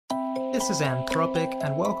This is Anthropic,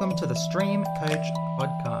 and welcome to the Stream Coach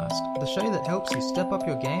Podcast, the show that helps you step up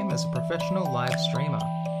your game as a professional live streamer.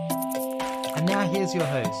 And now here's your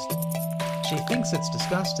host. She thinks it's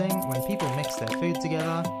disgusting when people mix their food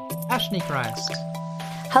together, Ashni Christ.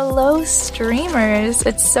 Hello streamers,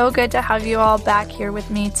 it's so good to have you all back here with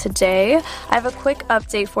me today. I have a quick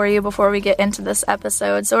update for you before we get into this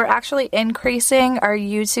episode. So we're actually increasing our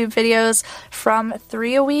YouTube videos from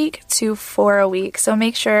 3 a week to 4 a week. So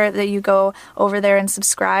make sure that you go over there and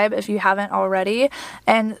subscribe if you haven't already.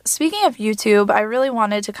 And speaking of YouTube, I really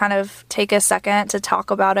wanted to kind of take a second to talk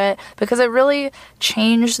about it because it really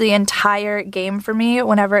changed the entire game for me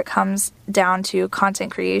whenever it comes down to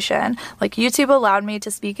content creation. Like, YouTube allowed me to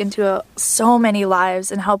speak into so many lives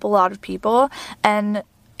and help a lot of people, and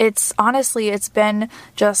it's been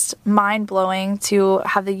just mind-blowing to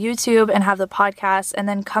have the YouTube and have the podcast and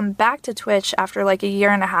then come back to Twitch after like a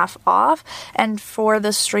year and a half off, and for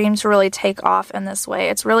the stream to really take off in this way.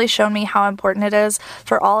 It's really shown me how important it is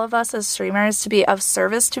for all of us as streamers to be of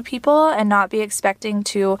service to people and not be expecting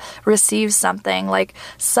to receive something like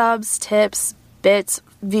subs, tips, bits,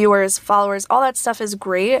 viewers, followers. All that stuff is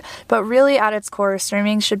great, but really at its core,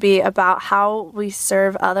 streaming should be about how we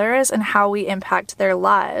serve others and how we impact their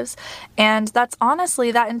lives. And that's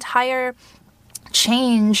honestly, that entire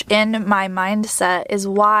change in my mindset is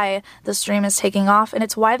why the stream is taking off, and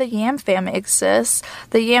it's why the Yam Fam exists.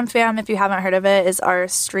 The Yam Fam, if you haven't heard of it, is our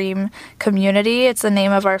stream community. It's the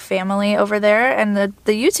name of our family over there, and the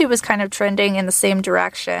YouTube is kind of trending in the same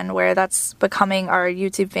direction, where that's becoming our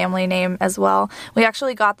YouTube family name as well. We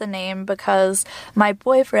actually got the name because my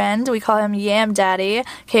boyfriend, we call him Yam Daddy,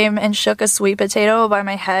 came and shook a sweet potato by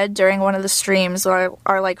my head during one of the streams,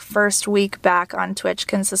 our like first week back on Twitch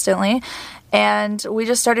consistently. And we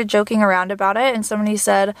just started joking around about it, and somebody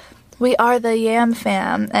said, "We are the Yam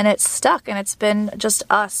Fam," and it's stuck, and it's been just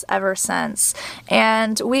us ever since.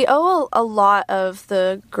 And we owe a lot of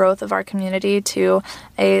the growth of our community to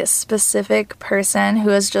a specific person who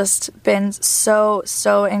has just been so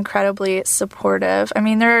incredibly supportive. I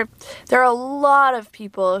mean, there are a lot of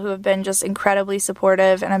people who have been just incredibly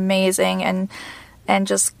supportive and amazing and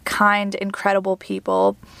just kind, incredible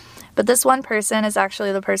people. But this one person is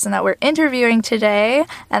actually the person that we're interviewing today,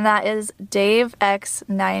 and that is Dave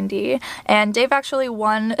X90. And Dave actually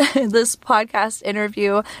won this podcast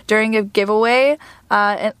interview during a giveaway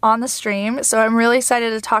on the stream. So I'm really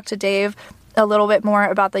excited to talk to Dave a little bit more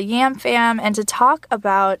about the Yam Fam and to talk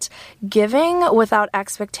about giving without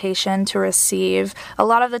expectation to receive. A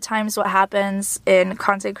lot of the times what happens in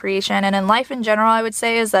content creation and in life in general, I would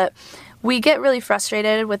say, is that we get really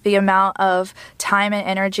frustrated with the amount of time and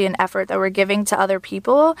energy and effort that we're giving to other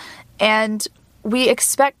people, and we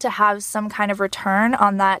expect to have some kind of return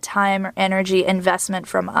on that time or energy investment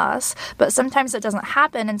from us. But sometimes it doesn't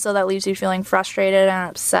happen, and so that leaves you feeling frustrated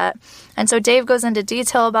and upset. And so Dave goes into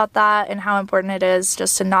detail about that and how important it is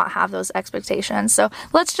just to not have those expectations. So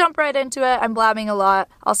let's jump right into it. I'm blabbing a lot.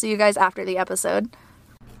 I'll see you guys after the episode.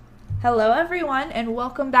 Hello, everyone, and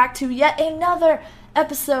welcome back to yet another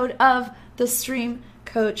episode of the Stream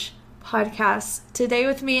Coach Podcast. Today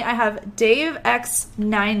with me I have Dave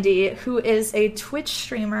X90, who is a Twitch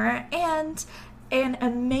streamer and an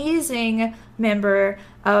amazing member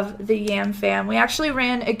of the Yam Fam. We actually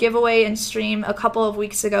ran a giveaway in stream a couple of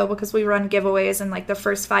weeks ago because we run giveaways in like the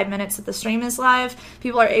first 5 minutes that the stream is live.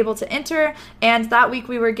 People are able to enter, and that week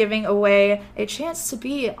we were giving away a chance to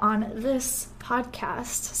be on this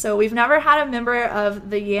podcast. So we've never had a member of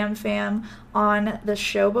the Yam Fam on the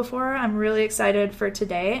show before. I'm really excited for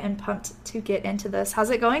today and pumped to get into this.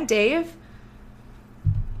 How's it going, Dave?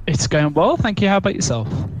 It's going well, thank you. How about yourself?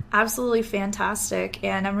 Absolutely fantastic,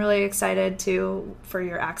 and I'm really excited for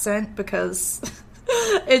your accent because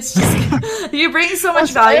it's just you bring so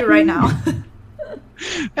much value right now.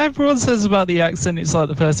 Everyone says about the accent, it's like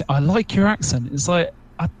the first thing, I like your accent. It's like,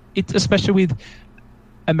 especially with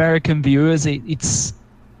American viewers, it's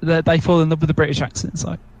that they fall in love with the British accent. It's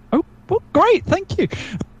like, oh, well, great, thank you.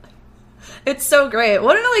 It's so great.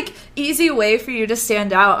 What a easy way for you to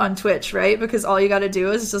stand out on Twitch, right? Because all you got to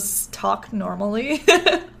do is just talk normally.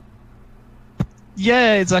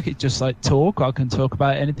 Yeah, it's like just like talk. I can talk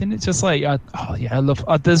about anything. It's just like, I love.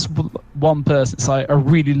 There's one person. It's like, I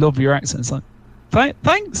really love your accent. It's like,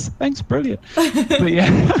 thanks, brilliant. But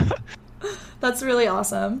yeah. That's really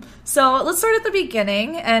awesome. So let's start at the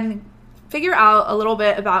beginning and figure out a little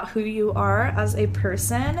bit about who you are as a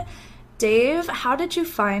person. Dave, how did you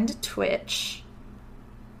find Twitch?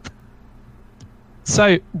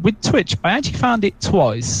 So with Twitch, I actually found it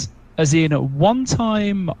twice. As in, one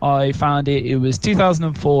time I found it was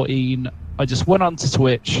 2014. I just went onto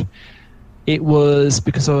Twitch. it was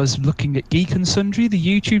because I was looking at Geek and Sundry, the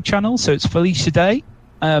YouTube channel, so it's Felicia Day.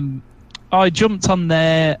 I jumped on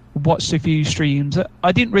there, watched a few streams.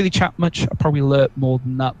 I didn't really chat much. I probably learnt more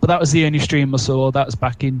than that, but that was the only stream I saw. That was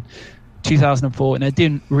back in 2004, and I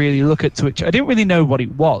didn't really look at Twitch. I didn't really know what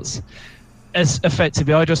it was. As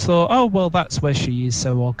effectively, I just thought, oh, well, that's where she is,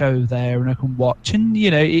 so I'll go there and I can watch. And,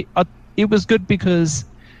 you know, it was good because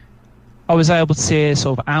I was able to see her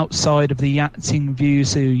sort of outside of the acting view,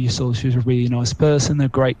 so you saw she was a really nice person, a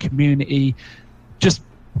great community, just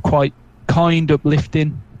quite kind,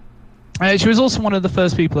 uplifting. She was also one of the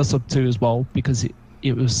first people I subbed to as well, because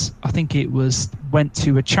it was, I think it was, went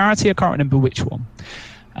to a charity, I can't remember which one.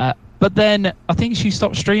 But then I think she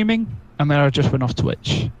stopped streaming, and then I just went off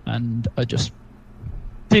Twitch, and I just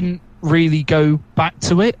didn't really go back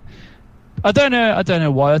to it. I don't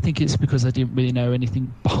know why. I think it's because I didn't really know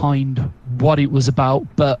anything behind what it was about,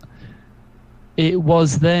 but it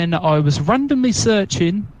was then I was randomly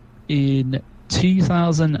searching in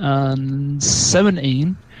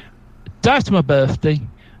 2017, day after my birthday,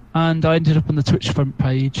 and I ended up on the Twitch front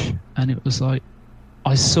page, and it was like,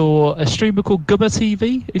 I saw a streamer called Gubba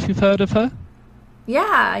TV, if you've heard of her.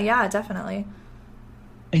 Yeah, definitely.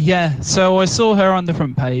 Yeah, so I saw her on the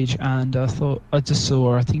front page, and I just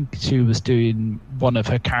saw her. I think she was doing one of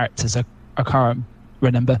her characters. I can't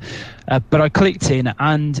remember. But I clicked in,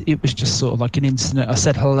 and it was just sort of like an instant. I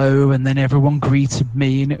said hello, and then everyone greeted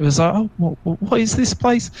me, and it was like, oh, what is this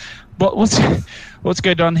place? What's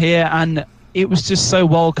going on here? And it was just so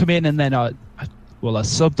welcoming. And then I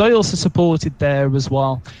subbed. I also supported there as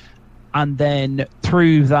well. And then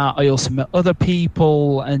through that, I also met other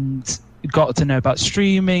people and got to know about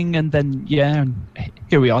streaming. And then, yeah, and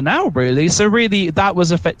here we are now, really. So really, that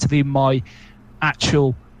was effectively my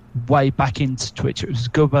actual way back into Twitch. It was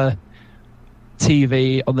Gubba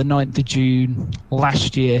TV on the 9th of June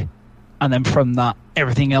last year. And then from that,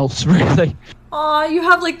 everything else, really. Aw, you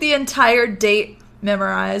have like the entire date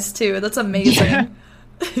memorized, too. That's amazing. Yeah.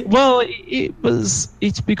 Well,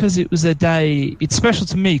 it's because it was a day. It's special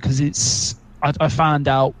to me because I found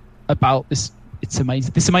out about this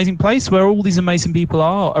amazing place where all these amazing people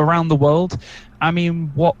are around the world. I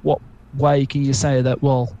mean, what way can you say that?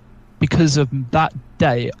 Well, because of that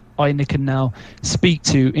day, I can now speak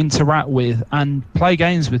to, interact with, and play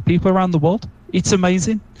games with people around the world. It's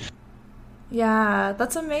amazing. Yeah,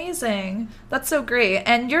 that's amazing. That's so great.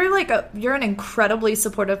 And you're an incredibly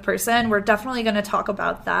supportive person. We're definitely going to talk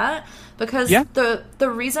about that because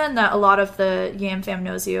the reason that a lot of the Yam fam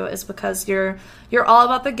knows you is because you're all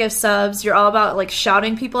about the gift subs. You're all about like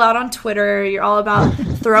shouting people out on Twitter. You're all about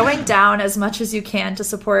throwing down as much as you can to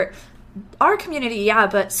support our community. Yeah,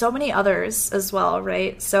 but so many others as well,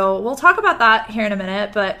 right? So we'll talk about that here in a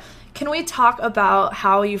minute, but can we talk about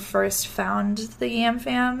how you first found the Yam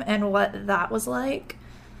Fam and what that was like?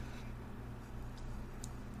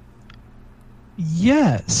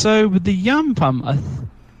 Yeah, so with the Yam Fam, I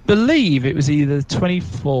believe it was either the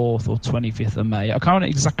 24th or 25th of May. I can't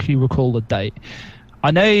exactly recall the date.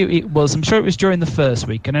 I'm sure it was during the first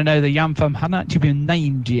week, and I know the Yam Fam hadn't actually been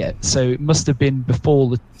named yet, so it must have been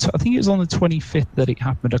before I think it was on the 25th that it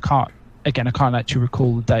happened. I can't actually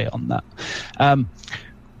recall the date on that.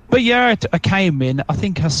 But yeah, I came in. I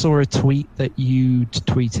think I saw a tweet that you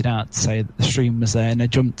tweeted out to say that the stream was there, and I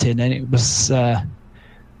jumped in, and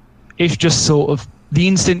it's just sort of the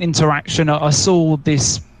instant interaction. I saw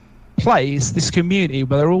this place, this community,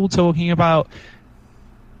 where they're all talking about,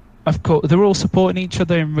 of course, they're all supporting each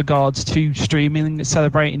other in regards to streaming,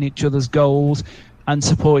 celebrating each other's goals, and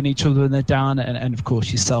supporting each other when they're down, and of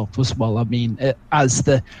course yourself as well. I mean, as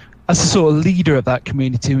the sort of leader of that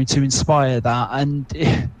community, to inspire that,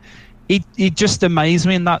 and it just amazed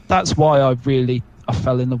me, and that's why I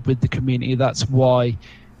fell in love with the community. That's why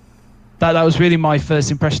that was really my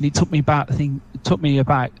first impression. It took me aback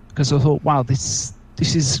because I thought, wow, this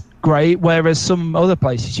is great. Whereas some other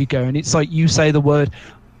places you go and it's like you say the word,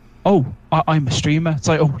 oh, I'm a streamer. It's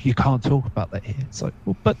like, oh, you can't talk about that here. It's like,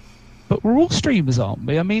 well, but we're all streamers, aren't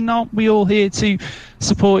we? I mean, aren't we all here to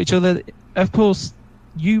support each other? Of course,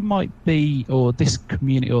 you might be, or this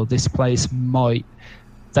community or this place might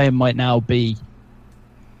now be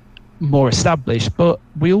more established, but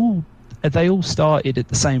they all started at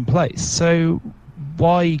the same place. So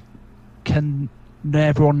why can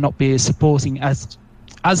everyone not be as supporting as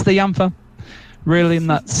the Yam Fam? Really, and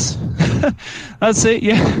that's it.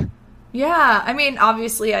 Yeah. Yeah, I mean,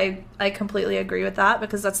 obviously, I completely agree with that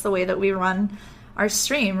because that's the way that we run our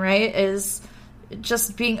stream, right? Is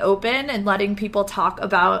just being open and letting people talk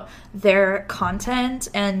about their content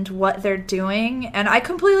and what they're doing. And I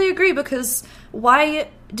completely agree because why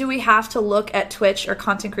do we have to look at Twitch or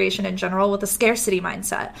content creation in general with a scarcity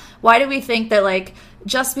mindset? Why do we think that, like,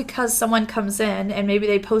 just because someone comes in and maybe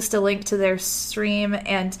they post a link to their stream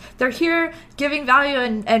and they're here giving value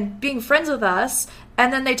and being friends with us,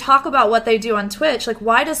 and then they talk about what they do on Twitch, like,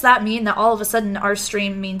 why does that mean that all of a sudden our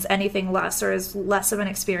stream means anything less or is less of an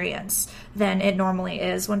experience than it normally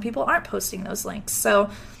is when people aren't posting those links? So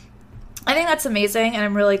I think that's amazing, and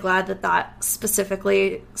I'm really glad that that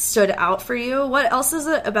specifically stood out for you. What else is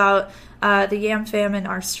it about the Yam Fam and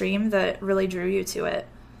our stream that really drew you to it?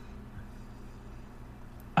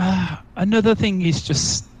 Another thing is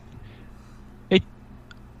just it.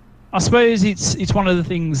 I suppose it's one of the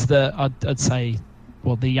things that I'd say.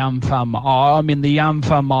 Well, the Yam Fam are. I mean, the Yam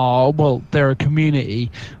Fam are. Well, they're a community,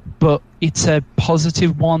 but it's a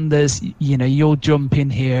positive one. There's, you know, you'll jump in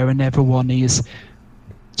here and everyone is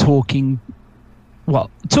talking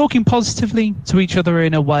positively to each other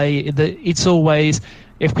in a way that it's always,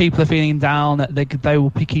 if people are feeling down, they will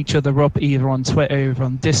pick each other up either on Twitter or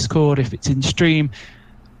on Discord if it's in stream.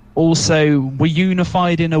 Also, we're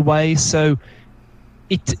unified in a way, so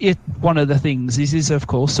it one of the things is of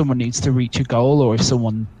course someone needs to reach a goal, or if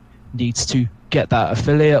someone needs to get that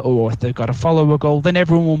affiliate, or if they've got to follow a goal, then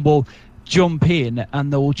everyone will jump in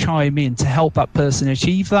and they'll chime in to help that person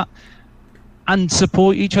achieve that and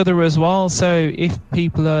support each other as well. So if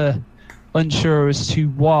people are unsure as to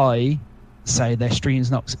why, say, their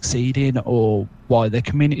stream's not succeeding or why their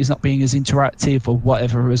community is not being as interactive or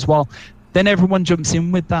whatever as well, then everyone jumps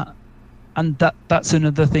in with that. And that's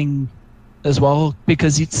another thing as well,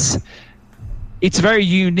 because it's very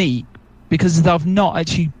unique, because I've not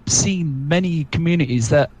actually seen many communities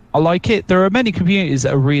that are like it. There are many communities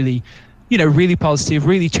that are really, you know, really positive,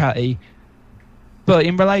 really chatty, but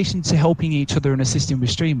in relation to helping each other and assisting with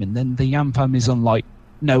streaming, then the Yam Fam is unlike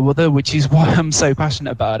no other, which is why I'm so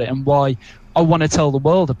passionate about it and why I want to tell the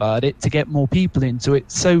world about it, to get more people into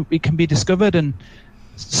it so it can be discovered and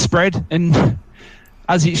spread, and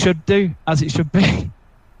as it should do, as it should be.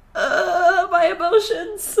 My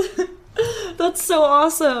emotions. That's so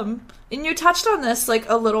awesome. And you touched on this like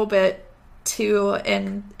a little bit too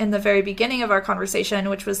in the very beginning of our conversation,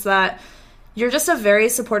 which was that you're just a very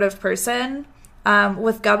supportive person.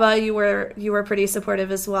 With Gubba, you were pretty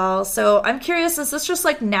supportive as well. So I'm curious, is this just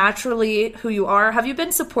like naturally who you are? Have you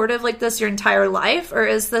been supportive like this your entire life, or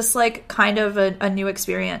is this like kind of a new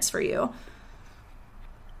experience for you?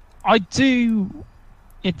 I do.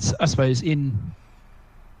 It's, I suppose,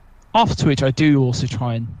 off Twitch, I do also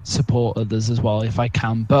try and support others as well if I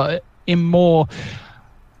can. But in more,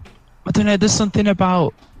 I don't know, there's something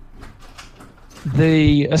about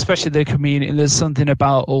especially the community, there's something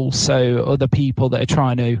about also other people that are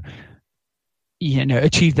trying to, you know,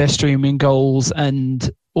 achieve their streaming goals and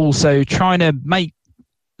also trying to make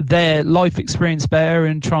their life experience better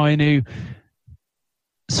and trying to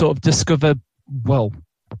sort of discover, well,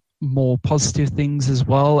 more positive things as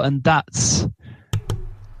well. And that's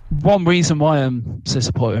one reason why I'm so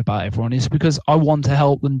supportive about everyone, is because I want to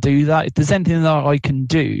help them do that. If there's anything that I can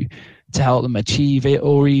do to help them achieve it,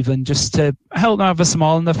 or even just to help them have a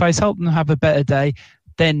smile on their face, help them have a better day,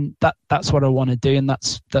 then that's what I want to do, and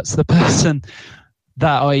that's the person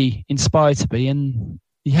that I inspire to be. And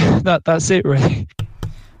yeah, that's it really.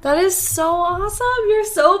 That is so awesome. You're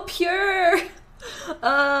so pure.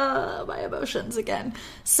 My emotions again.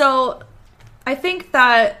 So I think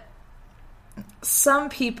that some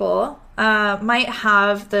people might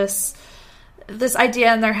have this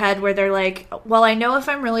idea in their head where they're like, well, I know if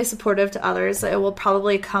I'm really supportive to others, it will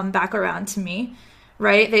probably come back around to me,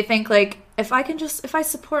 right? They think like, if I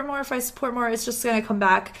support more, it's just going to come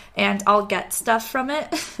back and I'll get stuff from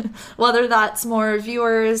it. Whether that's more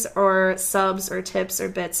viewers or subs or tips or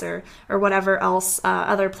bits or whatever else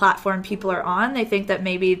other platform people are on, they think that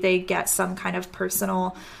maybe they get some kind of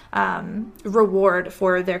personal reward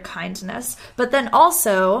for their kindness. But then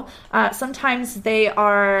also, sometimes they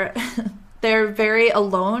are... they're very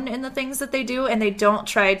alone in the things that they do, and they don't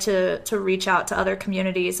try to reach out to other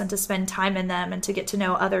communities and to spend time in them and to get to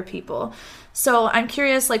know other people. So I'm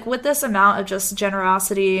curious, like, with this amount of just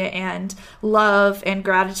generosity and love and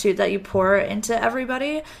gratitude that you pour into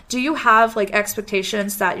everybody, do you have like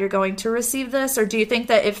expectations that you're going to receive this? Or do you think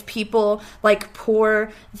that if people like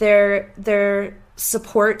pour their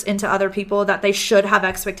support into other people, that they should have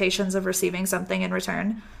expectations of receiving something in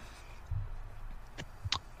return?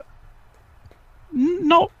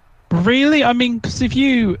 Not really. I mean, because if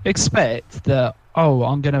you expect that, oh,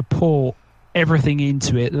 I'm going to pour everything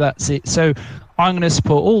into it, that's it. So I'm going to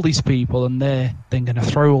support all these people and they're then going to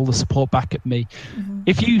throw all the support back at me. Mm-hmm.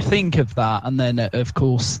 If you think of that and then, of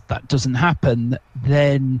course, that doesn't happen,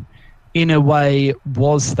 then in a way,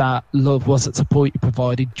 was that love, was that support you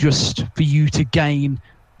provided just for you to gain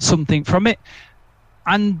something from it?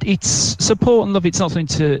 And it's support and love. It's not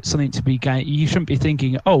something to be gained. You shouldn't be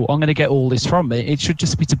thinking, "Oh, I'm going to get all this from it." It should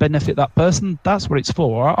just be to benefit that person. That's what it's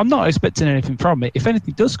for. I'm not expecting anything from it. If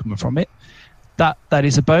anything does come from it, that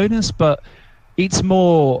is a bonus. But it's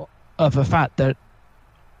more of a fact that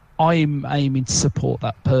I'm aiming to support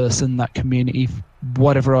that person, that community,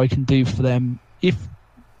 whatever I can do for them. If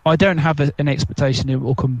I don't have an expectation it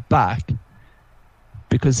will come back,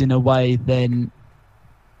 because in a way, then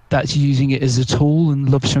that's using it as a tool,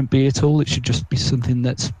 and love shouldn't be a tool. It should just be something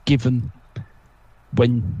that's given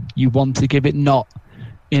when you want to give it, not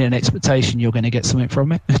in an expectation you're going to get something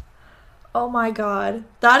from it. Oh my god.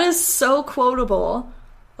 That is so quotable.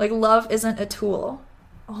 Like, love isn't a tool.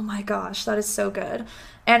 Oh my gosh, that is so good.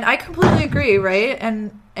 And I completely agree, right?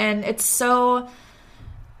 And it's so...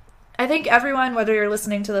 I think everyone, whether you're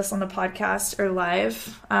listening to this on the podcast or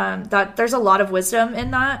live, that there's a lot of wisdom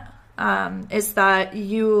in that. Is that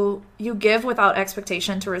you give without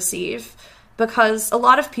expectation to receive, because a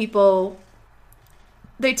lot of people,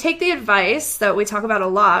 they take the advice that we talk about a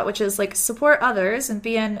lot, which is like support others and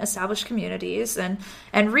be in established communities and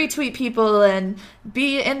retweet people and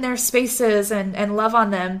be in their spaces and love on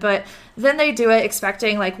them. But then they do it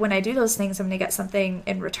expecting, like, when I do those things, I'm going to get something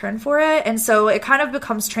in return for it. And so it kind of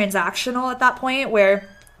becomes transactional at that point, where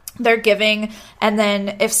they're giving, and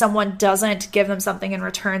then if someone doesn't give them something in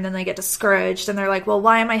return, then they get discouraged and they're like, well,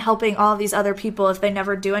 why am I helping all these other people if they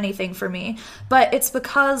never do anything for me? But it's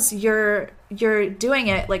because you're doing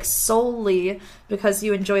it like solely because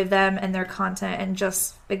you enjoy them and their content, and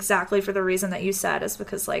just exactly for the reason that you said, is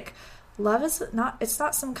because, like, love is not, it's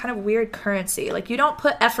not some kind of weird currency. Like, you don't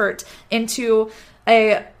put effort into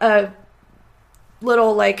a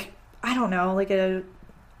little, like, I don't know, like a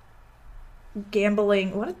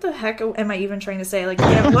gambling, what the heck am I even trying to say? Like,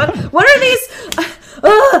 what are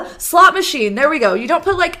these slot machine? There we go. You don't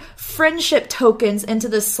put like friendship tokens into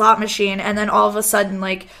this slot machine and then all of a sudden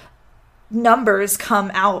like numbers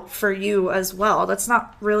come out for you as well. That's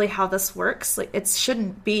not really how this works. Like, it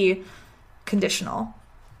shouldn't be conditional.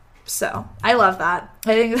 So I love that.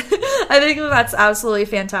 I think that's absolutely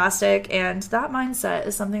fantastic, and that mindset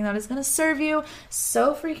is something that is going to serve you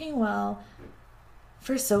so freaking well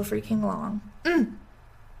for so freaking long.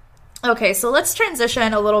 Okay, so let's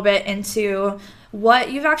transition a little bit into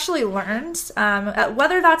what you've actually learned,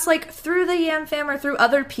 whether that's like through the Yam Fam or through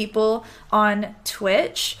other people on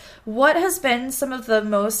Twitch. What has been some of the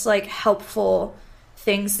most like helpful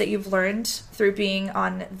things that you've learned through being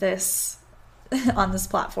on this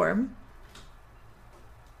platform?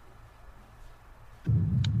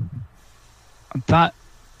 That,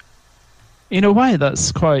 in a way,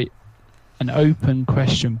 that's quite an open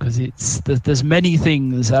question, because there's many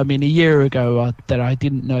things. I mean, a year ago that I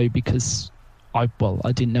didn't know, because I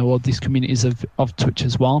didn't know all these communities of Twitch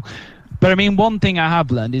as well. But I mean, one thing I have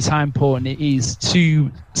learned is how important it is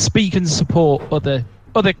to speak and support other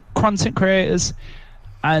content creators,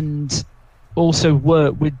 and also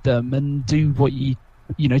work with them and do what you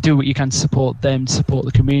can to support them, to support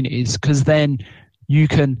the communities, because then you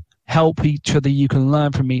can help each other, you can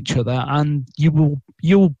learn from each other, and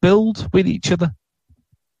you'll build with each other.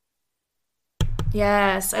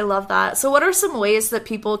 Yes, I love that. So what are some ways that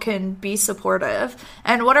people can be supportive?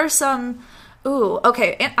 And what are some...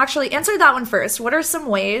 okay, actually answer that one first. What are some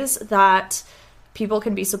ways that people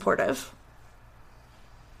can be supportive?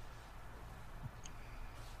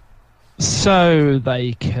 So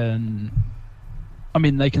they can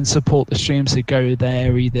support the streams. They go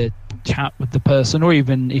there, either chat with the person, or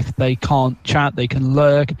even if they can't chat, they can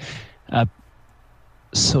lurk. I'm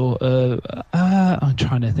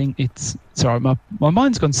trying to think. It's all right. My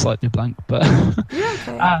mind's gone slightly blank, but you're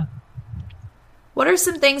okay. What are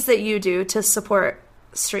some things that you do to support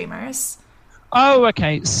streamers? Oh,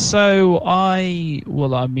 okay. So I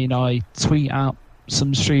tweet out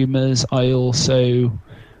some streamers. I also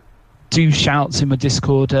do shouts in my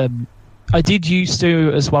Discord. I did used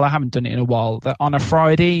to as well. I haven't done it in a while. That on a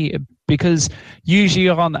Friday, because usually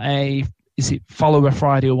on follow a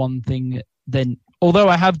Friday or one thing, then although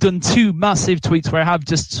I have done 2 massive tweets where I have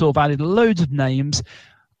just sort of added loads of names,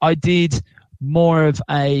 I did more of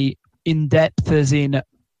a in-depth, as in,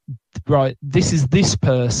 right, this is this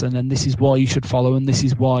person and this is why you should follow, and this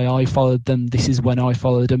is why I followed them, this is when I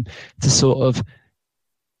followed them, to sort of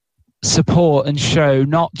support and show,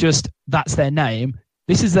 not just that's their name,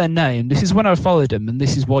 this is their name, this is when I followed them, and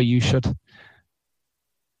this is why you should.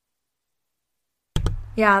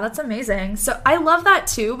 Yeah, that's amazing. So I love that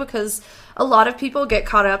too, because a lot of people get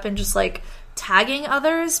caught up in just like tagging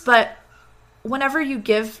others, but whenever you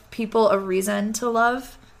give people a reason to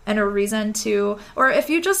love and a reason to, or if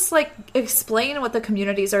you just like explain what the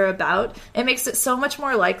communities are about, it makes it so much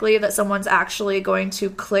more likely that someone's actually going to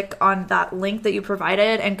click on that link that you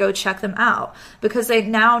provided and go check them out, because they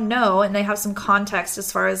now know and they have some context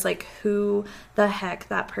as far as like who the heck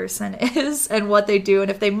that person is and what they do and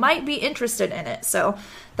if they might be interested in it. So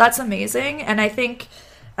that's amazing. And I think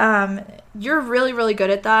you're really, really good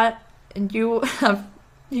at that. And you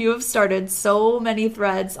have started so many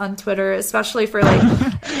threads on Twitter, especially for like,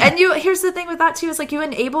 and here's the thing with that too, is like you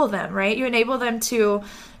enable them, right? You enable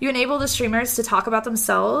the streamers to talk about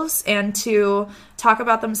themselves and to talk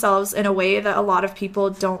about themselves in a way that a lot of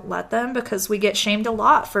people don't let them, because we get shamed a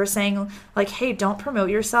lot for saying like, hey, don't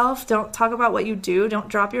promote yourself. Don't talk about what you do. Don't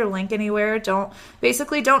drop your link anywhere. Don't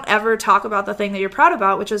ever talk about the thing that you're proud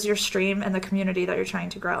about, which is your stream and the community that you're trying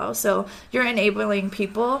to grow. So you're enabling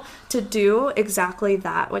people to do exactly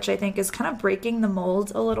that, which I think is kind of breaking the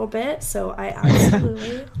mold a little bit. So I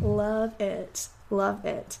absolutely love it. Love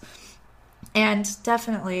it. And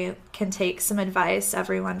definitely can take some advice,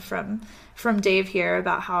 everyone, from Dave here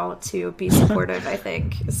about how to be supportive. I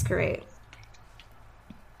think is great.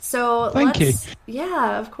 So Thank you.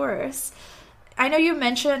 Yeah, of course. I know you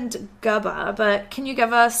mentioned Gubba, but can you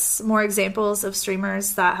give us more examples of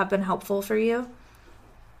streamers that have been helpful for you?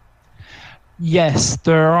 Yes,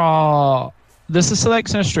 there's a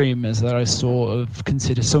selection of streamers that I sort of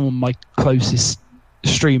consider some of my closest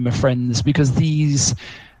streamer friends, because these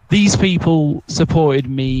people supported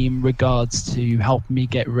me in regards to helping me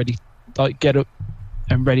get up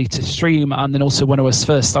and ready to stream. And then also when I was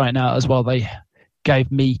first starting out as well, they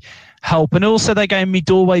gave me help, and also they gave me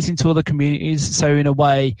doorways into other communities. So in a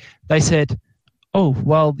way they said, oh,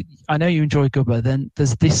 well, I know you enjoy Gubba, then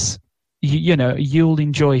there's this, you'll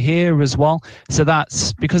enjoy here as well. So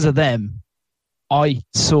that's because of them, I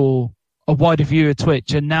saw a wider view of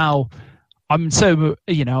Twitch, and now I'm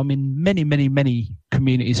in many, many, many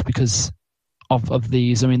communities because of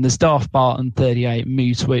these. I mean, there's Darth Barton 38,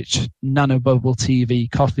 Moo Twitch, Nano Bubble TV,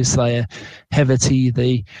 Coffee Slayer, Heather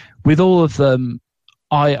TV. With all of them,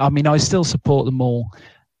 I still support them all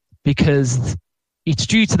because it's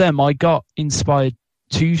due to them I got inspired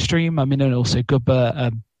to stream. I mean, and also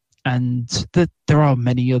Gubba, and there are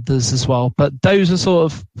many others as well. But those are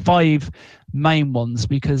sort of 5 main ones,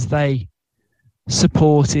 because they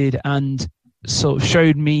supported and sort of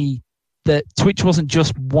showed me that Twitch wasn't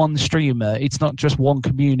just one streamer. It's not just one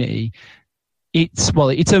community. It's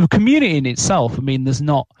a community in itself. I mean,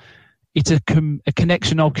 it's a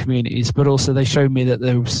connection of communities, but also they showed me that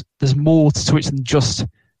there's more to Twitch than just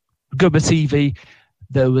Gubba TV.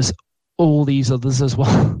 There was all these others as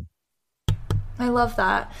well. I love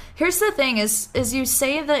that. Here's the thing is you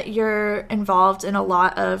say that you're involved in a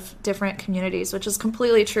lot of different communities, which is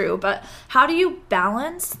completely true, but how do you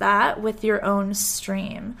balance that with your own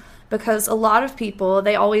stream? Because a lot of people,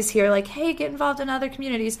 they always hear like, hey, get involved in other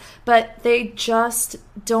communities, but they just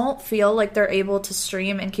don't feel like they're able to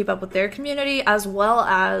stream and keep up with their community, as well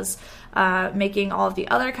as making all of the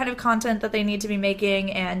other kind of content that they need to be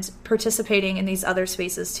making and participating in these other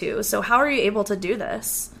spaces too. So how are you able to do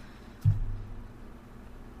this?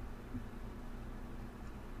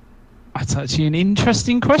 That's actually an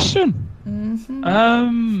interesting question.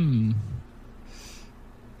 Mm-hmm.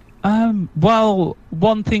 Well,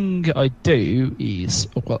 one thing I do is,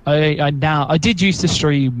 I did used to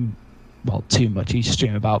stream, too much. I used to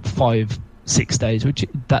stream about 5-6 days, which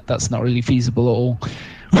that's not really feasible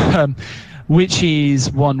at all. Which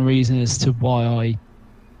is one reason as to why I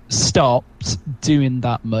stopped doing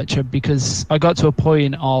that much, because I got to a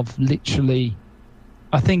point of literally,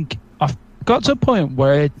 I think I've got to a point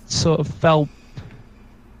where it sort of felt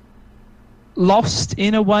lost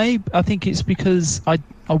in a way. I think it's because I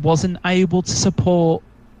wasn't able to support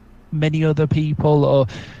many other people, or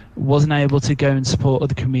wasn't able to go and support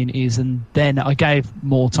other communities, and then I gave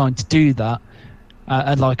more time to do that.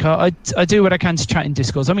 And I do what I can to chat in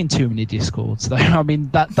Discords. I'm in too many Discords, though. I mean,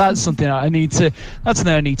 that's something I need to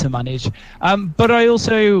manage. But I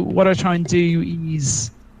also, what I try and do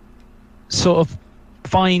is sort of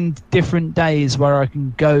find different days where I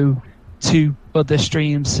can go to other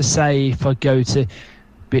streams. To say, if I go to,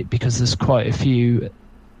 because there's quite a few,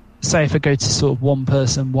 say if I go to sort of one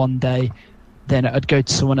person one day, then I'd go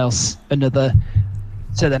to someone else another,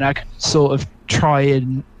 so then I can sort of try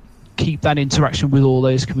and keep that interaction with all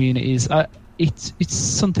those communities. It's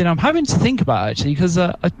something I'm having to think about, actually, because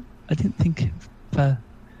I didn't think of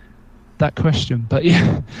that question, but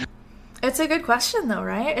yeah. It's a good question, though,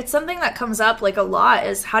 right? It's something that comes up like a lot,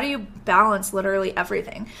 is how do you balance literally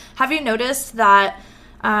everything? Have you noticed that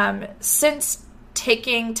since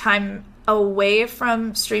taking time away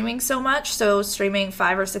from streaming so much, so streaming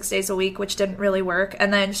 5 or 6 days a week, which didn't really work,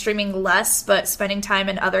 and then streaming less but spending time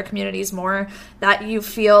in other communities more, that you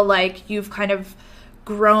feel like you've kind of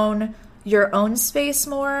grown your own space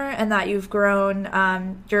more, and that you've grown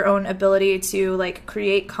your own ability to like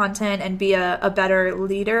create content and be a better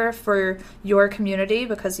leader for your community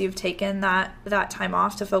because you've taken that time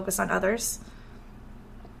off to focus on others?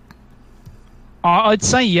 I'd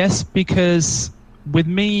say yes, because with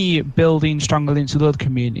me building stronger links with other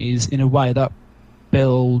communities in a way that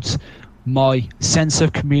builds my sense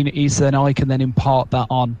of communities, then I can then impart that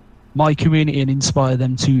on my community and inspire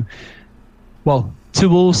them to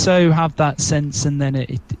also have that sense, and then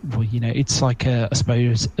it's like I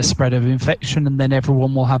suppose a spread of infection, and then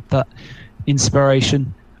everyone will have that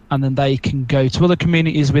inspiration, and then they can go to other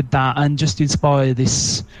communities with that and just inspire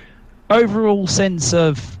this overall sense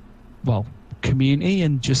of community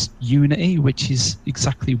and just unity, which is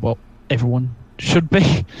exactly what everyone should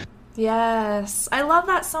be. Yes, I love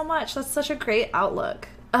that so much. That's such a great outlook.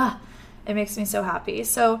 It makes me so happy.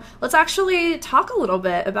 So let's actually talk a little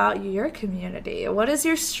bit about your community. What is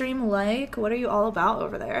your stream like? What are you all about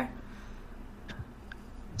over there?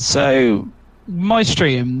 So my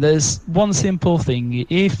stream, there's one simple thing.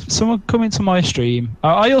 If someone come into my stream,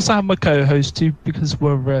 I also have my co-host too, because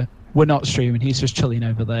we're not streaming. He's just chilling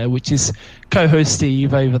over there, which is co-host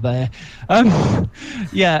Steve over there.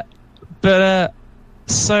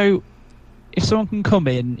 So if someone can come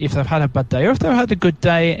in, if they've had a bad day or if they've had a good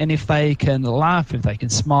day, and if they can laugh, if they can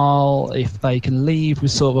smile, if they can leave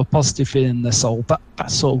with sort of a positive feeling in their soul,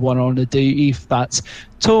 that's sort of what I want to do. If that's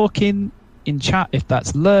talking in chat, if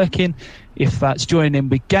that's lurking, if that's joining in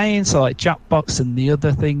with games, so like Chatbox and the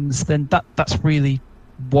other things, then that's really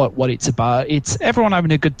what it's about. It's everyone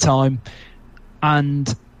having a good time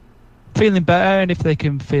and feeling better, and if they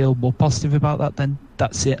can feel more positive about that, then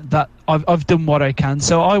that's it. That I've done what I can,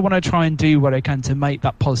 so I want to try and do what I can to make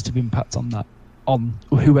that positive impact on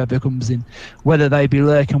whoever comes in, whether they be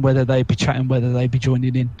lurking, whether they be chatting, whether they be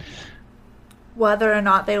joining in, whether or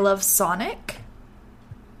not they love Sonic.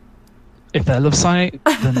 If they love Sonic,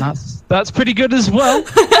 then that's pretty good as well.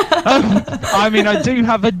 I do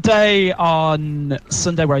have a day on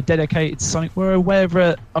Sunday where I dedicate to Sonic, where I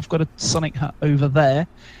wear I've got a Sonic hat over there,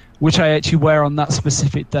 which I actually wear on that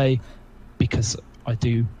specific day because I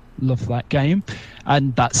do love that game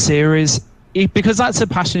and that series. Because that's a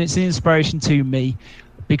passion, it's an inspiration to me,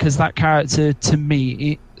 because that character, to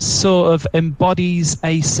me, it sort of embodies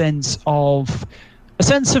a sense of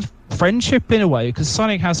friendship in a way, because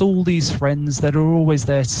Sonic has all these friends that are always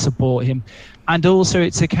there to support him, and also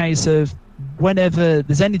it's a case of whenever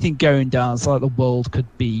there's anything going down, it's like the world could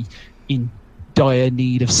be in dire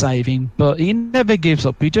need of saving, but he never gives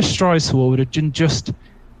up. He just strives forward and just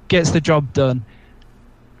gets the job done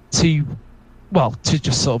to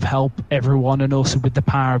just sort of help everyone, and also with the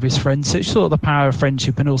power of his friends. So it's sort of the power of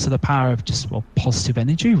friendship and also the power of just positive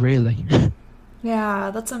energy, really.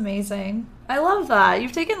 Yeah, that's amazing. I love that.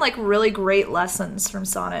 You've taken like really great lessons from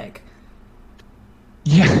Sonic.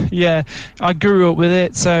 Yeah. I grew up with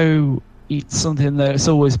it, so it's something that's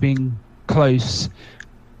always been close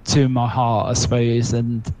to my heart, I suppose.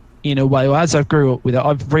 And in a way, as I grew up with it,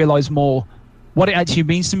 I've realised more what it actually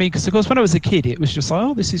means to me. Because, of course, when I was a kid, it was just like,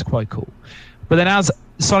 oh, this is quite cool. But then as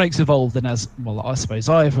Sonic's evolved, and as, I suppose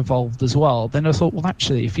I've evolved as well, then I thought, well,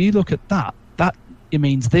 actually, if you look at that it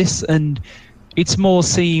means this. And it's more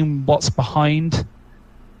seeing what's behind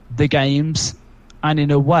the games, and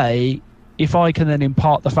in a way, if I can then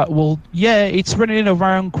impart the fact, well, yeah, it's running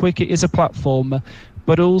around quick, it is a platformer,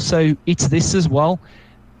 but also it's this as well,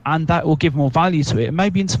 and that will give more value to it, and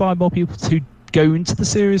maybe inspire more people to go into the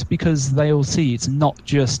series, because they all see it's not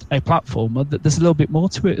just a platformer, that there's a little bit more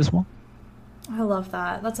to it as well. I love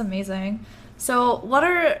that. That's amazing. So what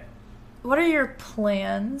are your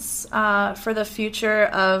plans for the future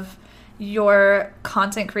of your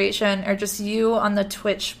content creation, or just you on the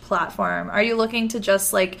Twitch platform? Are you looking to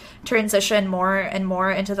just like transition more and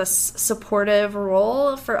more into this supportive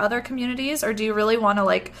role for other communities, or do you really want to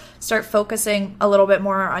like start focusing a little bit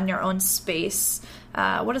more on your own space?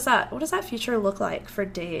 What does that future look like for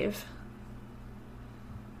Dave?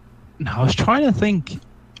 No, I was trying to think.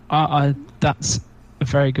 That's a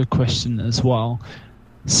very good question as well.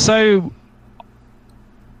 So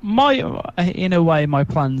in a way, my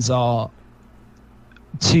plans are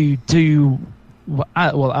to do,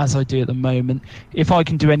 as I do at the moment, if I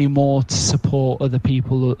can do any more to support other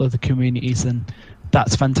people, other communities, then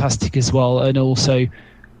that's fantastic as well. And also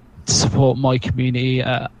to support my community.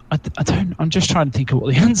 I'm just trying to think of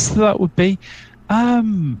what the answer to that would be.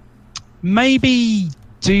 Maybe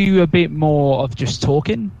do a bit more of just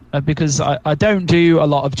talking because I don't do a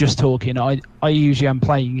lot of just talking. I usually am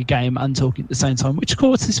playing a game and talking at the same time, which of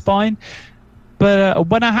course is fine. But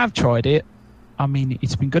when I have tried it, I mean,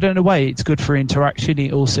 it's been good in a way. It's good for interaction.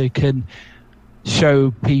 It also can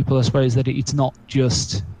show people, I suppose, that it's not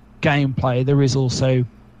just gameplay. There is also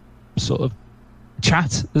sort of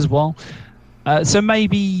chat as well. So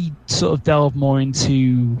maybe sort of delve more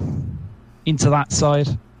into that side.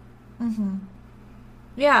 Mm-hmm.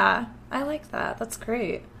 Yeah, I like that. That's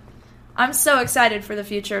great. I'm so excited for the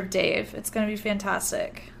future of Dave. It's going to be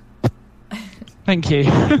fantastic. Thank you.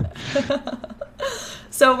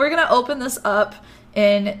 So we're going to open this up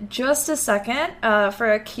in just a second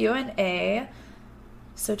for a Q&A.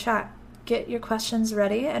 So chat, get your questions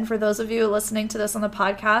ready. And for those of you listening to this on the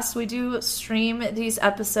podcast, we do stream these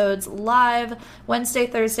episodes live Wednesday,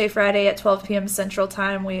 Thursday, Friday at 12 p.m. Central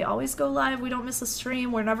Time. We always go live. We don't miss a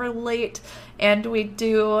stream. We're never late. And we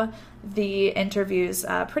do the interviews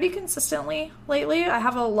pretty consistently lately. I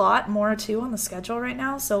have a lot more too on the schedule right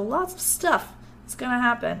now. So lots of stuff is going to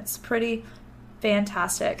happen. It's pretty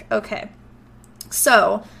fantastic. Okay.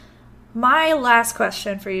 So my last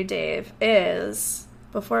question for you, Dave, is...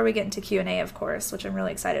 before we get into Q&A, of course, which I'm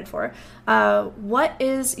really excited for, what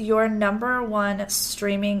is your number one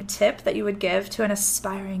streaming tip that you would give to an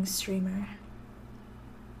aspiring streamer?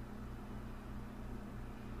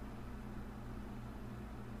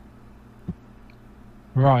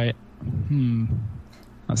 Right.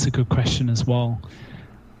 That's a good question as well.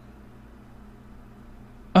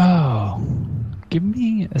 Oh, give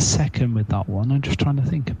me a second with that one. I'm just trying to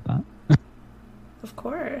think of that. Of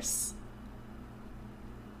course.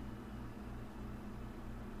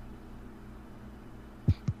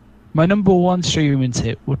 My number one streaming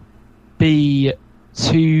tip would be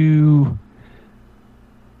to...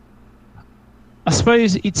 I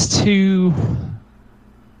suppose it's to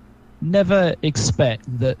never expect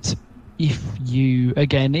that if you...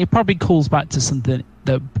 Again, it probably calls back to something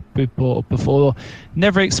that we brought up before.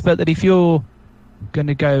 Never expect that if you're going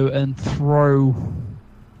to go and throw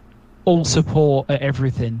all support at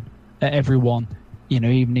everything, at everyone... You know,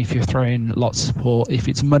 even if you're throwing lots of support, if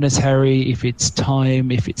it's monetary, if it's time,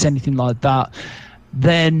 if it's anything like that,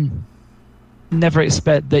 then never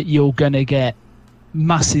expect that you're going to get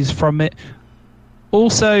masses from it.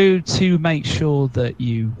 Also, to make sure that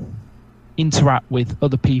you interact with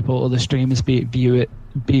other people, other streamers, be it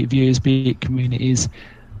viewers, be it communities,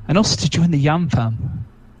 and also to join the Yam Fam.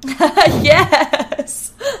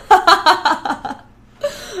 Yes!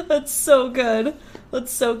 That's so good.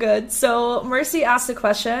 That's so good. So Mercy asked a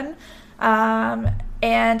question,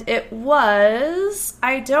 and it was,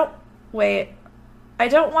 I don't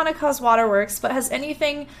want to cause waterworks, but has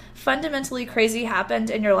anything fundamentally crazy happened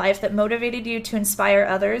in your life that motivated you to inspire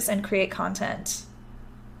others and create content?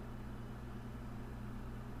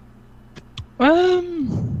 No,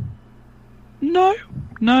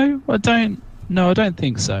 I don't. No, I don't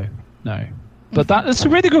think so. No, but that's a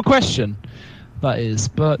really good question. That is,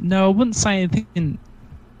 but no, I wouldn't say anything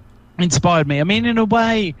inspired me. I mean, in a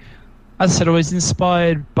way, as I said, I was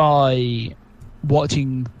inspired by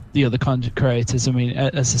watching the other content creators. I mean,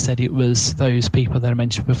 as I said, it was those people that I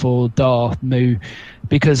mentioned before, Darth, Moo,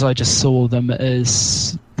 because I just saw them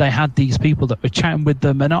as they had these people that were chatting with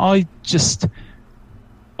them, and I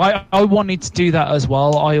wanted to do that as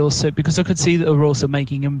well. I also, because I could see that they were also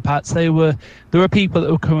making impacts. There were people that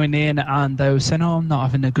were coming in and they were saying, "Oh, I'm not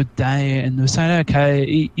having a good day," and they were saying,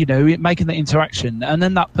 "Okay," you know, making the interaction. And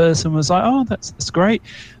then that person was like, "Oh, that's great."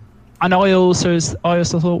 And I also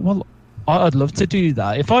thought, well, I'd love to do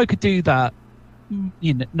that. If I could do that,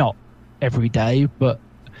 you know, not every day, but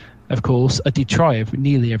of course, I did try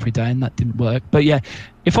nearly every day, and that didn't work. But yeah,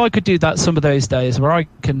 if I could do that some of those days where I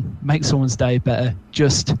can make someone's day better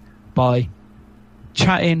just by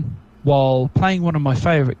chatting while playing one of my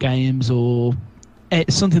favourite games or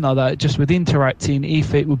something like that, just with interacting,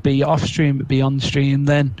 if it would be off stream, it would be on stream,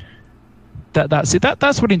 then that's it.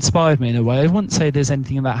 That's what inspired me in a way. I wouldn't say there's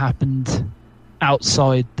anything that happened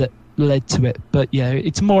outside that led to it, but yeah,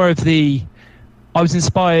 it's more of I was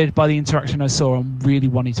inspired by the interaction I saw and really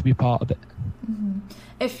wanted to be part of it. Mm-hmm.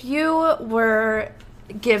 If you were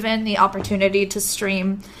given the opportunity to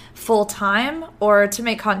stream full-time or to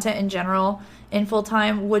make content in general in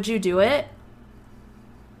full-time, would you do it?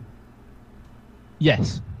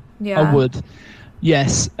 Yes. Yeah. I would.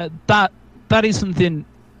 Yes. That is something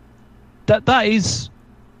that is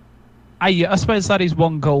I suppose that is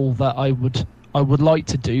one goal that I would like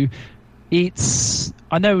to do.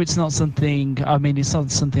 I know it's not something, I mean, it's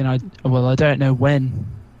not something I don't know when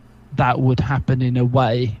that would happen in a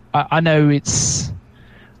way. I know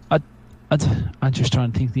I'm just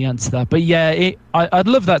trying to think of the answer to that. But yeah, I'd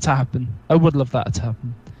love that to happen. I would love that to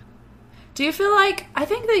happen. Do you feel like, I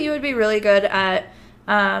think that you would be really good at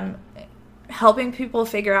helping people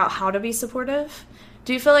figure out how to be supportive?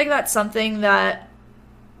 Do you feel like that's something that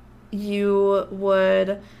you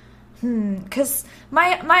would, because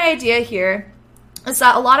my idea here is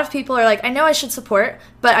that a lot of people are like, I know I should support,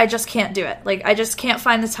 but I just can't do it. Like, I just can't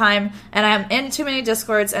find the time, and I'm in too many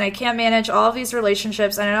Discords, and I can't manage all of these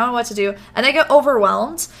relationships, and I don't know what to do, and they get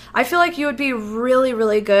overwhelmed. I feel like you would be really,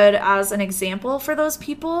 really good as an example for those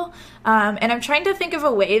people, and I'm trying to think of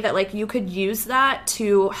a way that, like, you could use that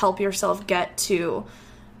to help yourself get to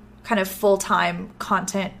kind of full-time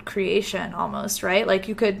content creation almost, right? Like,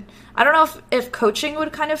 you could, I don't know if coaching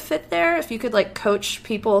would kind of fit there, if you could like coach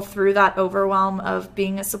people through that overwhelm of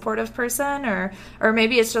being a supportive person, or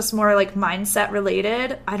maybe it's just more like mindset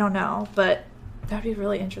related. I don't know, but that'd be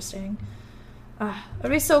really interesting.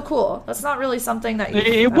 That'd be so cool. That's not really something that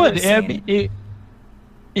it would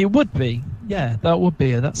be. Yeah, that would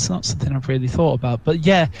be. That's not something I've really thought about, but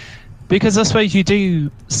yeah. Because I suppose you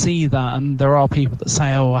do see that, and there are people that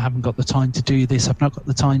say, oh, I haven't got the time to do this, I've not got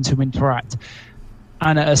the time to interact.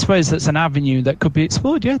 And I suppose that's an avenue that could be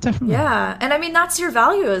explored, yeah, definitely. Yeah, and I mean, that's your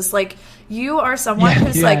value, is like, you are someone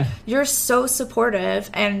who's like, you're so supportive,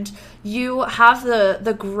 and you have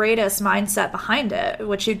the greatest mindset behind it,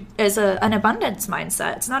 which is an abundance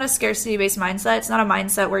mindset. It's not a scarcity-based mindset. It's not a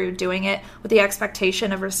mindset where you're doing it with the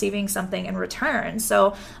expectation of receiving something in return.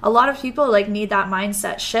 So a lot of people like need that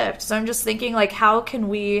mindset shift. So I'm just thinking, like, how can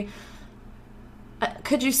we,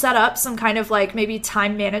 could you set up some kind of like maybe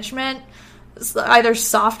time management, either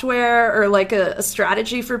software or like a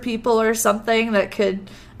strategy for people or something that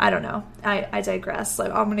could, I don't know. I digress.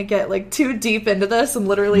 Like, I'm going to get like too deep into this and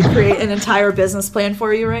literally create an entire business plan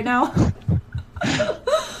for you right now.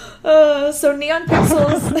 So Neon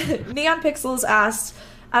Pixels asked,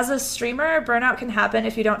 as a streamer, burnout can happen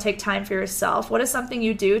if you don't take time for yourself. What is something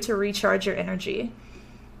you do to recharge your energy?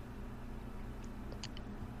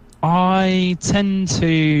 I tend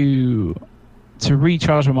to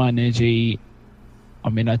recharge my energy. I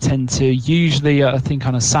mean, I tend to usually, I think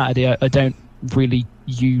on a Saturday, I don't really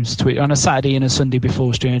use Twitch. On a Saturday and a Sunday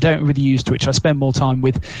before stream, I don't really use Twitch. I spend more time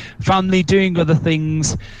with family, doing other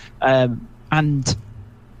things, and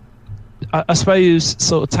I suppose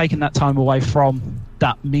sort of taking that time away from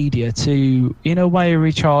that media to, in a way,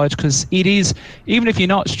 recharge, because it is, even if you're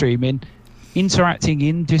not streaming, interacting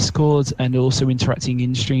in Discord and also interacting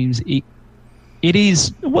in streams, it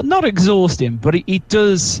is not exhausting, but it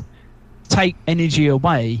does take energy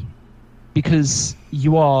away, because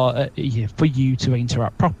you are for you to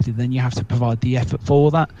interact properly, then you have to provide the effort for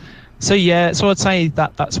that. So yeah, so I'd say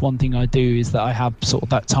that's one thing I do, is that I have sort of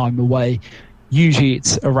that time away. Usually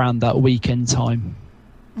it's around that weekend time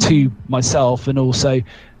to myself, and also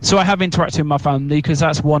so I have interacted with my family, because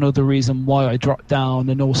that's one other reason why I dropped down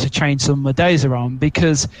and also changed some of my days around,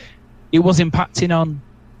 because it was impacting on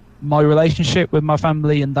my relationship with my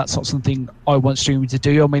family, and that's not something I want streaming to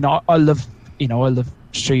do. I mean, I love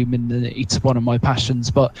streaming, and it's one of my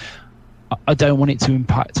passions, but I don't want it to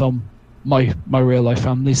impact on my real life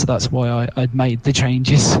family, so that's why I made the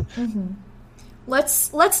changes. Mm-hmm.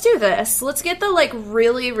 Let's do this. Let's get the like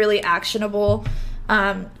really, really actionable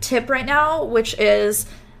tip right now, which is,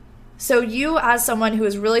 so you, as someone who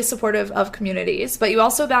is really supportive of communities, but you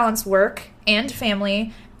also balance work and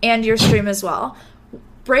family and your stream as well.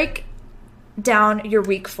 Break down your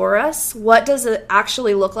week for us. What does it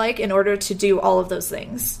actually look like in order to do all of those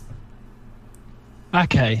things?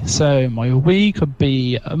 Okay, so my week would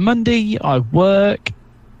be a Monday, I work,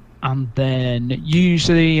 and then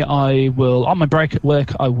usually I will, on my break at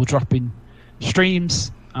work, I will drop in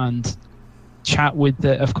streams and chat with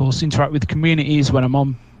of course, interact with the communities when I'm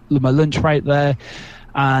on my lunch break there,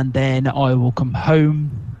 and then I will come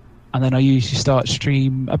home, and then I usually start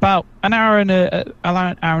stream about an hour and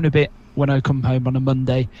a bit when I come home on a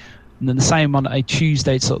Monday, and then the same on a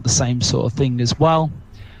Tuesday, sort of the same sort of thing as well.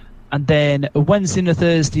 And then a Wednesday and a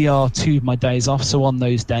Thursday are two of my days off, so on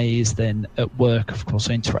those days then at work, of course,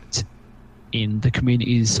 I interact in the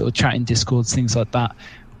communities or chatting Discords, things like that.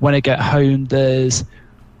 When I get home, there's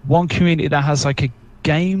one community that has like a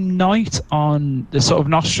game night on the sort of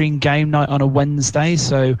an off-stream game night on a Wednesday,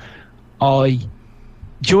 so I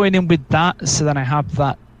join in with that, so then I have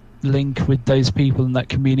that link with those people in that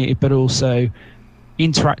community, but also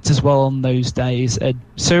interact as well on those days. And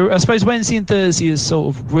so I suppose Wednesday and Thursday is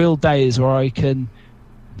sort of real days where I can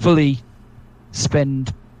fully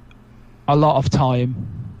spend a lot of time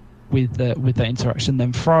with that interaction.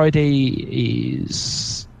 Then Friday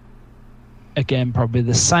is again, probably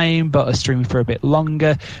the same, but I stream for a bit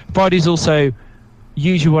longer. Friday's also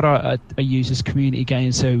usually what I use as community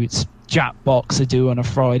games, so it's Jackbox I do on a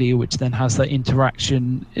Friday, which then has that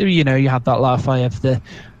interaction. You know, you have that laugh. I have the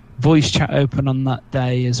voice chat open on that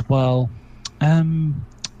day as well. And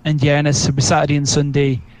it's Saturday and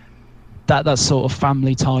Sunday. That's sort of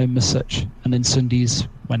family time as such, and then Sundays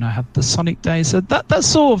when I have the Sonic Day. So that's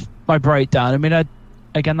sort of my breakdown. I mean,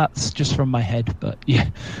 again, that's just from my head, but yeah.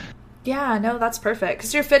 Yeah, no, that's perfect,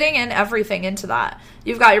 because you're fitting in everything into that.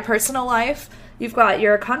 You've got your personal life, you've got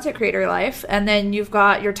your content creator life, and then you've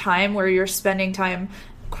got your time where you're spending time,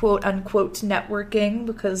 quote unquote, networking,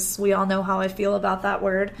 because we all know how I feel about that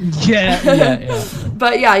word. Yeah.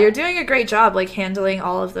 But yeah, you're doing a great job, like, handling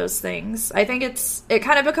all of those things. I think it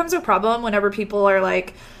kind of becomes a problem whenever people are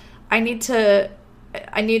like, I need to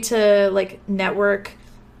like network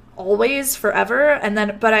always forever,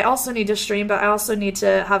 but I also need to stream, but I also need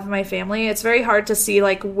to have my family. It's very hard to see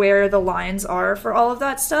like where the lines are for all of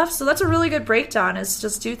that stuff. So that's a really good breakdown, is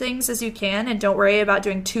just do things as you can and don't worry about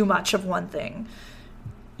doing too much of one thing.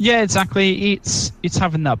 Yeah, exactly. It's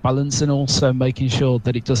having that balance, and also making sure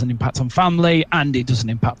that it doesn't impact on family and it doesn't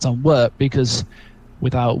impact on work, because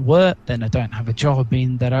without work then I don't have a job,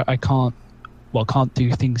 meaning that I can't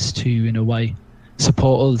do things to, in a way,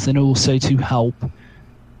 support others, and also to help.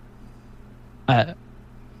 I'm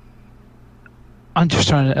just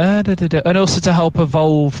trying to, and also to help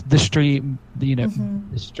evolve the stream, the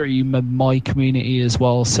stream and my community as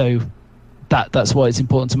well. So that's why it's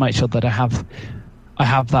important to make sure that I have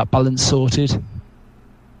that balance sorted.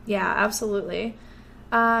 Yeah, absolutely.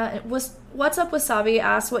 What's Up Wasabi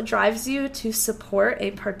asks, what drives you to support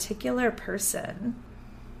a particular person?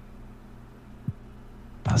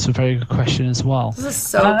 That's a very good question as well. This is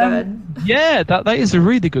so good. Yeah, that is a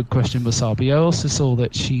really good question, Wasabi. I also saw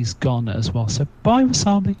that she's gone as well. So bye,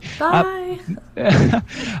 Wasabi. Bye.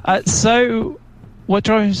 So what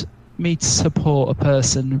drives me to support a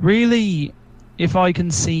person? Really, if I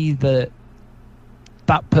can see that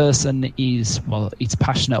person is, it's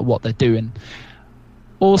passionate at what they're doing.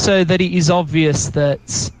 Also, that it is obvious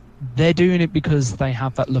that they're doing it because they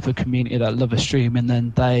have that love of community, that love of stream, and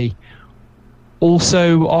then they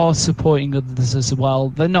also are supporting others as well.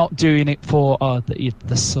 They're not doing it for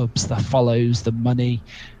the subs, the follows, the money.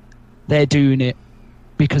 They're doing it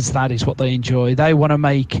because that is what they enjoy. They want to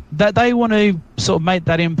make that. They want to sort of make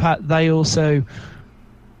that impact. They also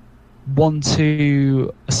want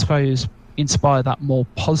to, I suppose, inspire that more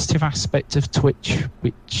positive aspect of Twitch.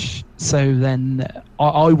 So then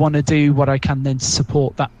I want to do what I can then to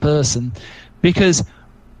support that person, because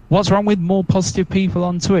what's wrong with more positive people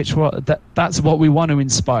on Twitch? That's what we want to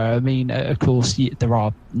inspire. I mean, of course, there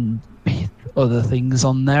are other things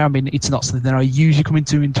on there. I mean, it's not something that I usually come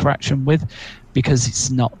into interaction with, because it's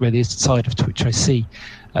not really a side of Twitch I see,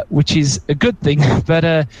 which is a good thing.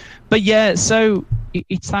 But yeah, so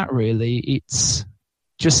it's that really. It's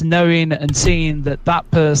just knowing and seeing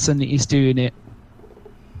that person is doing it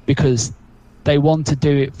because they want to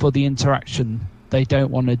do it for the interaction. They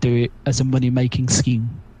don't want to do it as a money-making scheme.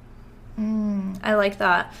 I like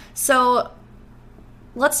that. So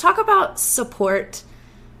let's talk about support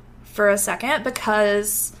for a second,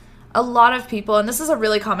 because a lot of people, and this is a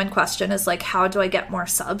really common question, is like, how do I get more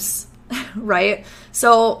subs? Right?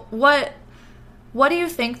 So what do you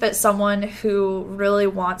think that someone who really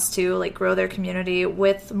wants to like grow their community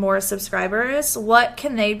with more subscribers, what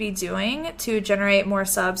can they be doing to generate more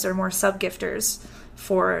subs or more sub gifters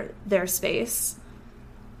for their space?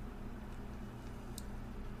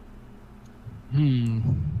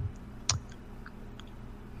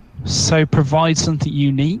 So provide something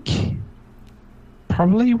unique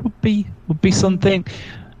probably would be something.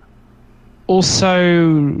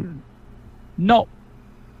 Also, not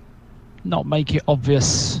make it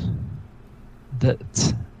obvious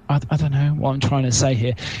that I don't know what I'm trying to say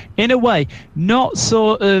here. In a way, not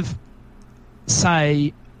sort of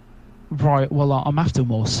say, right, well, I'm after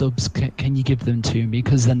more subs. Can you give them to me?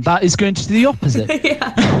 Because then that is going to do the opposite.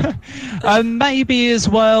 Yeah. Maybe as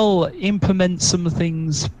well implement some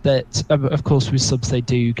things that, of course, with subs they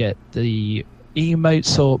do get the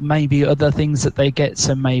emotes, or maybe other things that they get.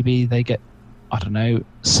 So maybe they get, I don't know,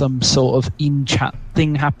 some sort of in-chat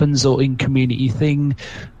thing happens, or in-community thing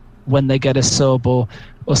when they get a sub, or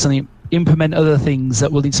something. Implement other things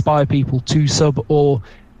that will inspire people to sub, or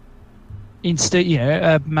instead,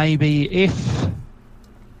 maybe if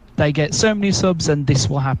they get so many subs, then this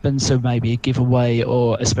will happen. So maybe a giveaway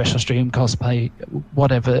or a special stream, cosplay,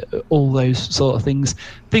 whatever, all those sort of things.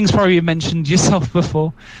 Things probably you mentioned yourself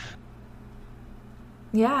before.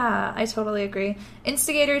 Yeah, I totally agree.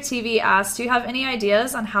 Instigator TV asks, do you have any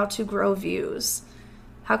ideas on how to grow views?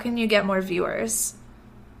 How can you get more viewers?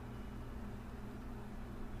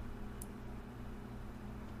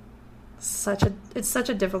 It's such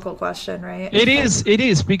a difficult question, right? It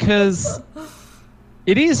is because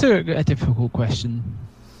it is a difficult question.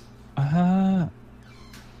 I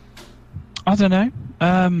don't know.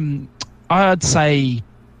 I'd say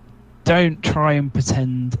don't try and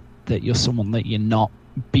pretend that you're someone that you're not.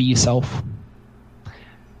 Be yourself.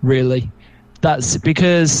 Really. That's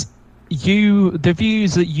because the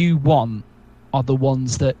views that you want are the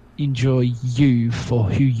ones that enjoy you for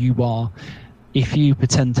who you are. If you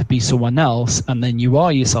pretend to be someone else and then you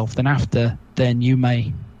are yourself, then you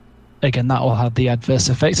may, again, that will have the adverse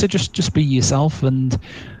effect. So just be yourself and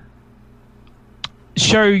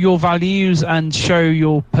show your values and show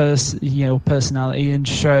your personality and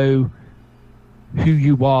show who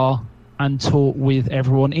you are and talk with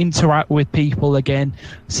everyone, interact with people again.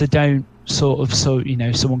 So don't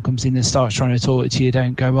someone comes in and starts trying to talk to you,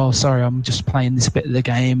 don't go, oh, sorry, I'm just playing this bit of the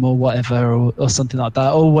game or whatever, or something like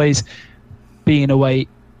that. Always be in a way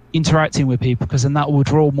interacting with people, because then that will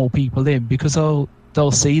draw more people in, because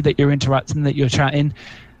they'll see that you're interacting, that you're chatting,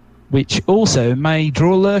 which also may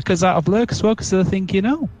draw lurkers out of lurk as well, because they're thinking,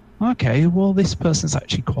 oh, okay, well, this person's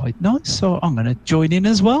actually quite nice, so I'm going to join in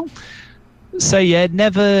as well. So yeah,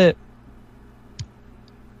 never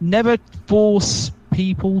force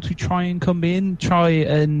people to try and come in. Try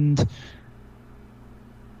and,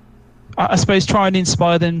 I suppose, try and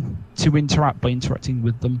inspire them to interact by interacting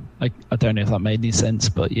with them. I don't know if that made any sense,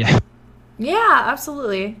 but yeah. Yeah,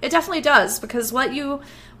 absolutely. It definitely does, because what you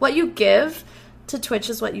give to Twitch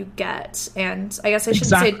is what you get. And I guess I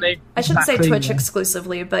shouldn't say Twitch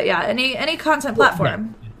exclusively, but yeah, any content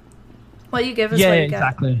platform. Yeah. What you give is what you get.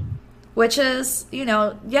 Exactly. Which is,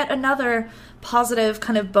 yet another positive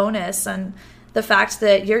kind of bonus, and the fact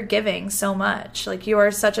that you're giving so much. Like, you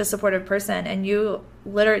are such a supportive person, and you're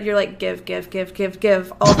like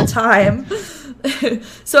give all the time.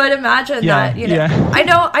 So I'd imagine that,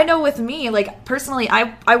 I know with me, like, personally,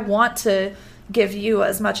 I want to give you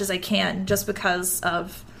as much as I can, just because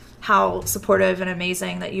of how supportive and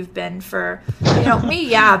amazing that you've been for,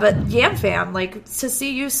 me, but YamFam, like, to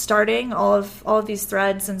see you starting all of these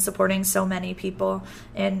threads and supporting so many people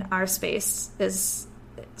in our space is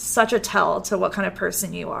such a tell to what kind of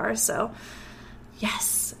person you are. So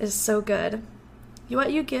yes, is so good.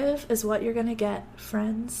 What you give is what you're gonna get,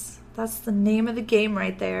 friends. That's the name of the game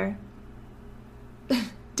right there.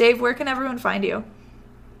 Dave, where can everyone find you?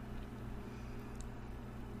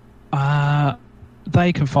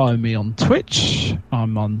 They can find me on Twitch.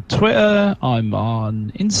 I'm on Twitter. I'm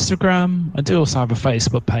on Instagram. I do also have a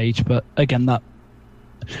Facebook page, but again,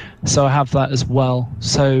 so I have that as well.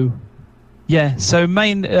 So yeah, so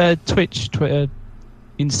main Twitch, Twitter,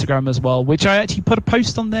 Instagram as well, which I actually put a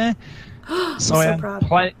post on there. So I proud.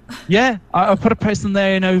 I put a post on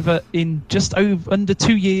there in just under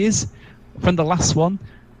 2 years from the last one.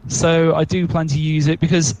 So I do plan to use it,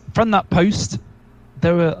 because from that post,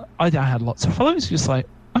 I had lots of followers. Just like,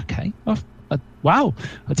 okay, wow,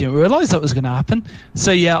 I didn't realise that was going to happen.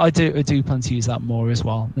 So yeah, I do plan to use that more as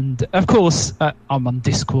well. And of course, I'm on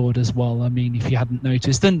Discord as well. I mean, if you hadn't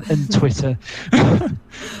noticed, and Twitter,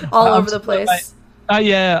 all over the place.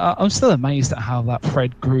 I'm still amazed at how that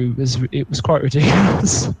thread grew. It was quite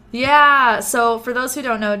ridiculous. Yeah. So for those who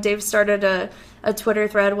don't know, Dave started a Twitter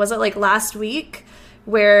thread. Was it like last week,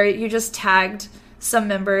 where you just tagged some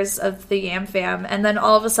members of the YamFam, and then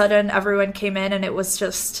all of a sudden everyone came in, and it was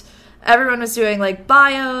just everyone was doing like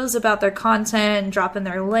bios about their content and dropping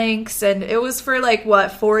their links, and it was for like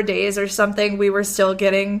 4 days or something. We were still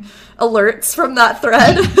getting alerts from that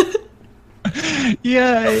thread.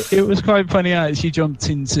 Yeah, it was quite funny. I actually jumped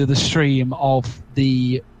into the stream of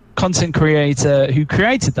the content creator who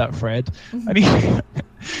created that thread, and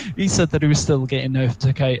he said that he was still getting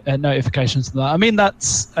notifications of that. I mean,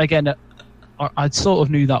 that's, again, I sort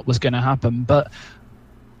of knew that was going to happen, but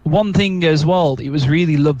one thing as well, it was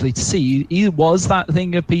really lovely to see. It was that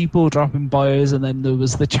thing of people dropping bios, and then there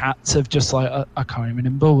was the chats of just like, I can't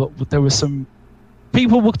remember, but there was some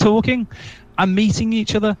people were talking and meeting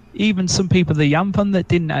each other. Even some people, the YamFam, that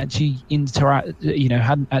didn't actually interact,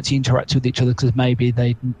 hadn't actually interacted with each other because maybe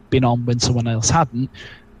they'd been on when someone else hadn't.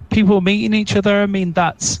 People were meeting each other. I mean,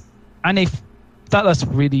 that's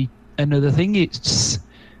really another thing.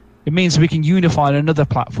 It means we can unify on another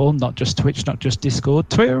platform, not just Twitch, not just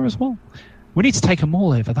Discord, Twitter as well. We need to take them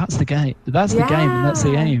all over. That's the game. That's the game, and that's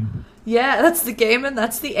the aim. Yeah, that's the game, and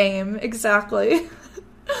that's the aim. Exactly.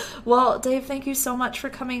 Well, Dave, thank you so much for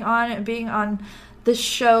coming on and being on the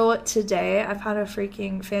show today. I've had a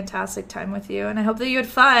freaking fantastic time with you, and I hope that you had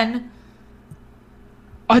fun.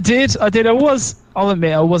 I did. I'll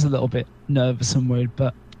admit, I was a little bit nervous and worried,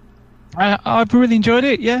 but I've really enjoyed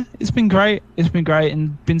it. Yeah, it's been great.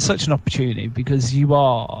 And been such an opportunity because you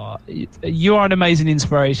are an amazing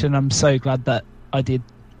inspiration. I'm so glad that I did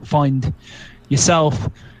find yourself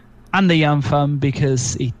and the Yam Fam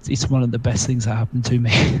because it's one of the best things that happened to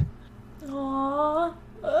me. Aww,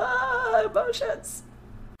 emotions.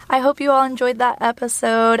 I hope you all enjoyed that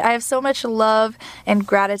episode. I have so much love and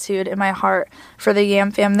gratitude in my heart for the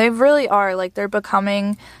Yam Fam. They really are, like, they're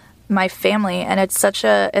becoming my family, and it's such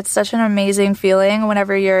an amazing feeling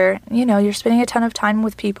whenever you're spending a ton of time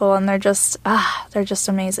with people and they're just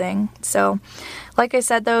amazing. So, like I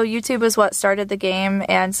said though, YouTube is what started the game,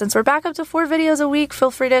 and since we're back up to 4 videos a week,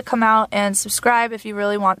 feel free to come out and subscribe if you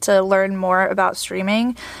really want to learn more about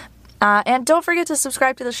streaming. And don't forget to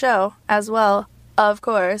subscribe to the show as well. Of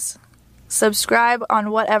course, subscribe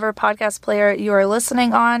on whatever podcast player you are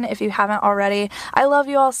listening on if you haven't already. I love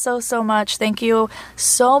you all so, so much. Thank you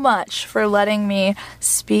so much for letting me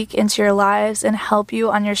speak into your lives and help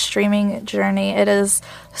you on your streaming journey. It is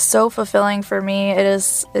so fulfilling for me.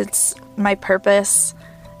 It's my purpose,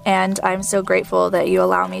 and I'm so grateful that you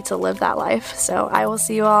allow me to live that life. So I will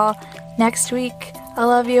see you all next week. I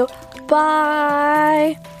love you.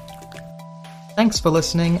 Bye. Thanks for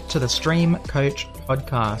listening to the Stream Coach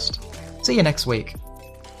podcast. See you next week.